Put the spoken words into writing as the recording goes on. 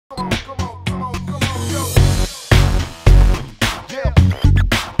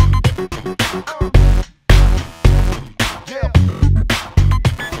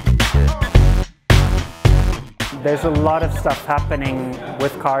There's a lot of stuff happening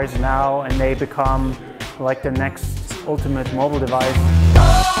with cars now, and they become like the next ultimate mobile device.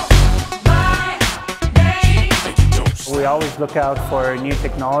 We always look out for new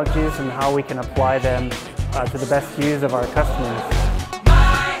technologies and how we can apply them to the best use of our customers.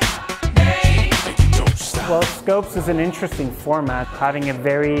 Well, Scopes is an interesting format, having a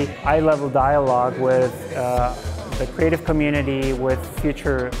very high-level dialogue with the creative community, with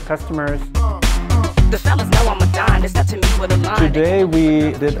future customers. The fellas know I'm a dime, it's up to me with a line. Today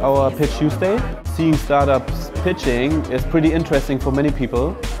we did our Pitch Tuesday. Seeing startups pitching is pretty interesting for many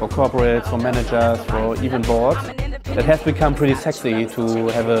people, for corporates, for managers, for even boards. It has become pretty sexy to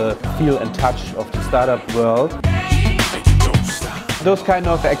have a feel and touch of the startup world. Those kind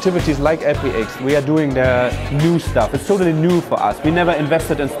of activities like APX, we are doing the new stuff. It's totally new for us. We never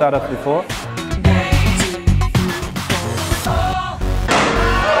invested in startups before.